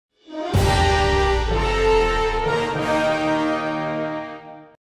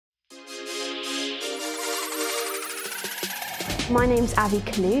My name's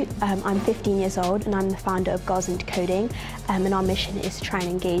Ayve. I'm 15 years old and I'm the founder of Girls into Coding, and our mission is to try and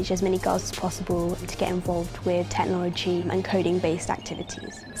engage as many girls as possible to get involved with technology and coding-based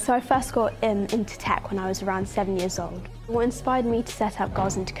activities. So I first got into tech when I was around 7 years old. What inspired me to set up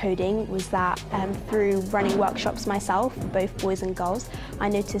Girls into Coding was that through running workshops myself, both boys and girls, I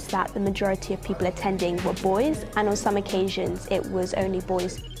noticed that the majority of people attending were boys, and on some occasions it was only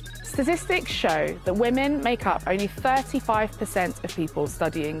boys. Statistics show that women make up only 35% of people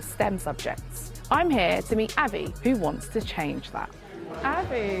studying STEM subjects. I'm here to meet Ayve, who wants to change that.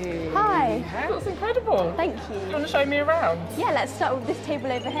 Ayve! Hi! Hey, that's incredible. Thank you. Do you want to show me around? Yeah, let's start with this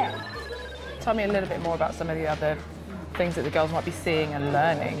table over here. Tell me a little bit more about some of the other things that the girls might be seeing and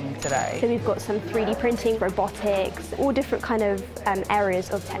learning today. So we've got some 3D printing, robotics, all different kind of areas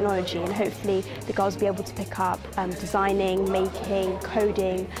of technology, and hopefully the girls will be able to pick up designing, making,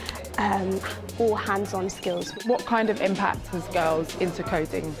 coding, all hands-on skills. What kind of impact has Girls into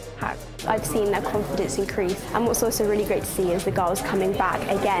Coding had? I've seen their confidence increase, and what's also really great to see is the girls coming back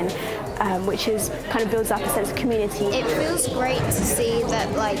again, which is kind of builds up a sense of community. It feels great to see that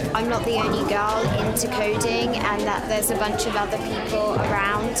I'm not the only girl into coding, and that there's a bunch of other people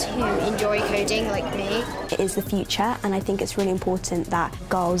around who enjoy coding like me. It is the future, and I think it's really important that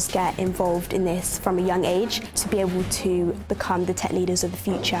girls get involved in this from a young age to be able to become the tech leaders of the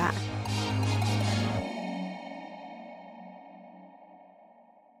future.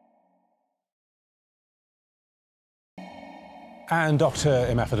 And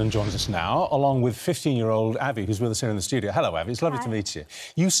Dr. Shephard joins us now, along with 15-year-old Ayve, who's with us here in the studio. Hello, Ayve. It's lovely to meet you.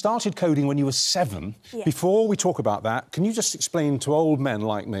 You started coding when you were 7. Yeah. Before we talk about that, can you just explain to old men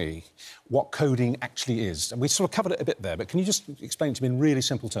like me what coding actually is? And we sort of covered it a bit there, but can you just explain to me in really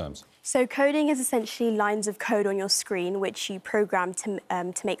simple terms? So coding is essentially lines of code on your screen which you program to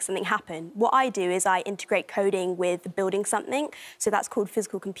make something happen. What I do is I integrate coding with building something, so that's called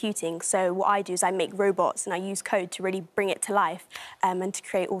physical computing. So what I do is I make robots and I use code to really bring it to life and to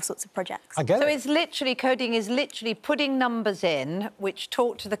create all sorts of projects. I get it. So it's literally, coding is literally putting numbers in which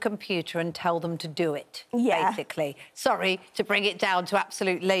talk to the computer and tell them to do it, basically. Sorry to bring it down to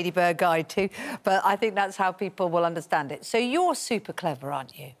absolute ladybird guide too, but I think that's how people will understand it. So you're super clever,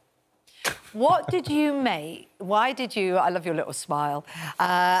 aren't you? What did you make? Why did you? I love your little smile.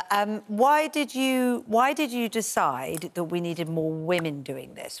 Why did you decide that we needed more women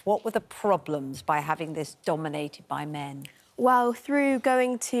doing this? What were the problems by having this dominated by men? Well, through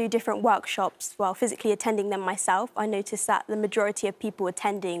going to different workshops, physically attending them myself, I noticed that the majority of people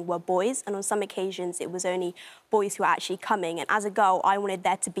attending were boys, and on some occasions it was only boys who were actually coming. And as a girl, I wanted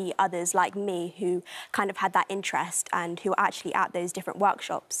there to be others like me who kind of had that interest and who were actually at those different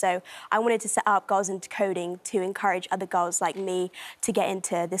workshops. So I wanted to set up Girls into Coding to encourage other girls like me to get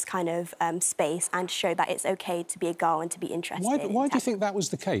into this kind of space and show that it's OK to be a girl and to be interested. Why do you think that was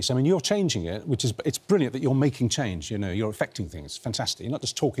the case? I mean, you're changing it, which is, it's brilliant that you're making change, you know, you're affecting things. Fantastic. You're not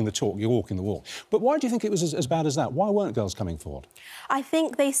just talking the talk, you're walking the walk. But why do you think it was as bad as that? Why weren't girls coming forward? I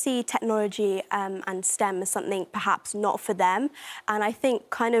think they see technology and STEM as something perhaps not for them. And I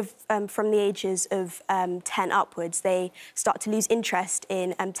think kind of from the ages of 10 upwards, they start to lose interest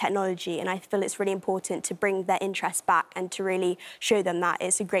in technology. And I feel it's really important to bring their interest back and to really show them that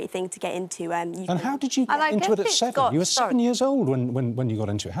it's a great thing to get into. And how did you get into it at 7? You were 7 years old when you got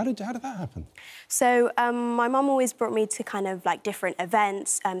into it. How did that happen? So my mum always brought me to kind of different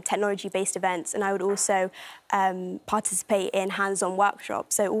events, technology-based events, and I would also participate in hands-on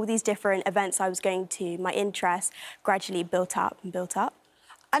workshops. So all these different events I was going to, my interest gradually built up and built up.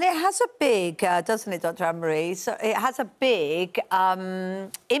 And it has a big, doesn't it, Dr. Anne-Marie? So it has a big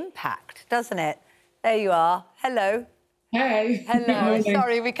impact, doesn't it? There you are. Hello. Hey. Hello.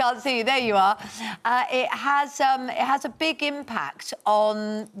 Sorry, we can't see you. There you are. It has a big impact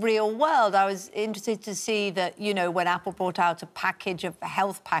on real world. I was interested to see that, you know, when Apple brought out a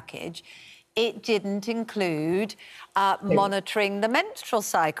health package, it didn't include monitoring the menstrual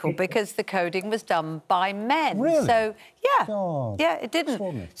cycle because the coding was done by men. Really? So, yeah. God. Yeah, it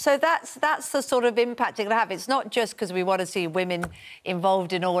didn't. So that's the sort of impact it can have. It's not just because we want to see women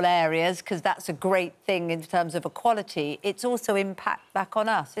involved in all areas, because that's a great thing in terms of equality. It's also impact back on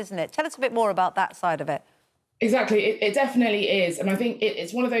us, isn't it? Tell us a bit more about that side of it. Exactly, it definitely is. And I think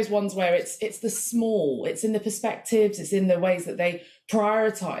it's one of those ones where it's the small, it's in the perspectives, it's in the ways that they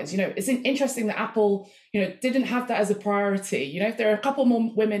prioritise. You know, it's interesting that Apple, you know, didn't have that as a priority. You know, if there are a couple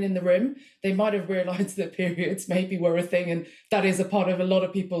more women in the room, they might have realised that periods maybe were a thing, and that is a part of a lot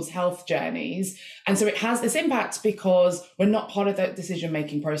of people's health journeys. And so it has this impact because we're not part of that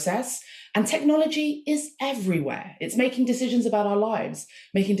decision-making process. And technology is everywhere. It's making decisions about our lives,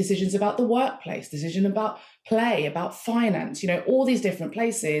 making decisions about the workplace, decision about play, about finance, you know, all these different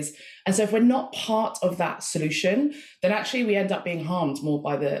places. And so if we're not part of that solution, then actually we end up being harmed more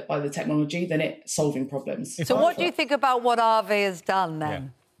by the technology than it solving problems. So what do you think about what Ayve has done then? Yeah.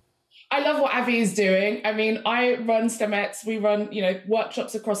 I love what Ayve is doing. I mean, I run STEMettes. We run, you know,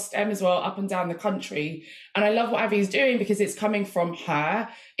 workshops across STEM as well, up and down the country. And I love what Ayve is doing because it's coming from her.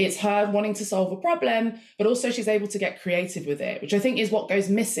 It's her wanting to solve a problem, but also she's able to get creative with it, which I think is what goes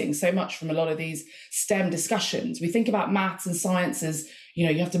missing so much from a lot of these STEM discussions. We think about maths and science as, you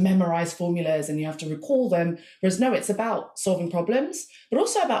know, you have to memorize formulas and you have to recall them. Whereas no, it's about solving problems, but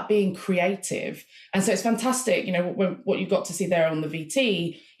also about being creative. And so it's fantastic, you know, what you got to see there on the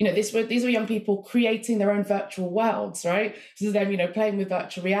VT, you know, these were young people creating their own virtual worlds, right? This is them, you know, playing with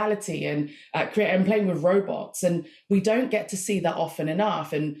virtual reality and playing with robots. And we don't get to see that often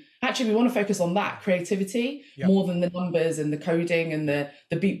enough. And actually, we want to focus on that creativity more than the numbers and the coding and the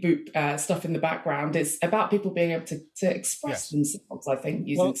beep boop stuff in the background. It's about people being able to express themselves, I think,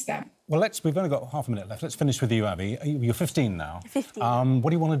 using STEM. Well, we've only got half a minute left. Let's finish with you, Ayve. You're 15 now. 15.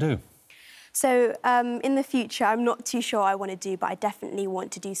 What do you want to do? So in the future, I'm not too sure I want to do, but I definitely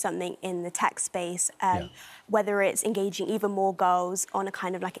want to do something in the tech space, whether it's engaging even more girls on a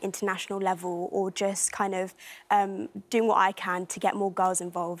kind of like international level or just kind of doing what I can to get more girls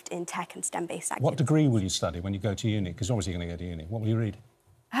involved in tech and STEM-based activities. What degree will you study when you go to uni? Because obviously you're going to go to uni. What will you read?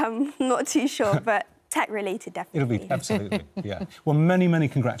 Not too sure, but tech-related, definitely. It'll be, absolutely, yeah. Well, many, many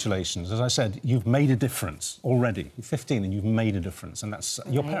congratulations. As I said, you've made a difference already. You're 15 and you've made a difference, and that's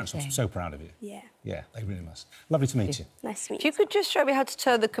your parents are so proud of you. Yeah. Yeah, they really must. Lovely to meet you. Nice to meet you. If you could just show me how to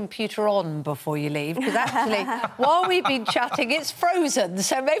turn the computer on before you leave, because actually, while we've been chatting, it's frozen,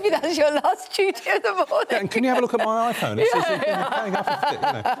 so maybe that's your last duty of the morning. Yeah, and can you have a look at my iPhone? It's playing off of it, you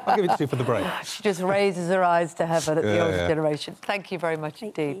know. I'll give it to you for the break. She just raises her eyes to heaven at the older generation. Thank you very much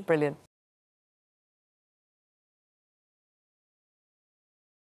indeed. Brilliant.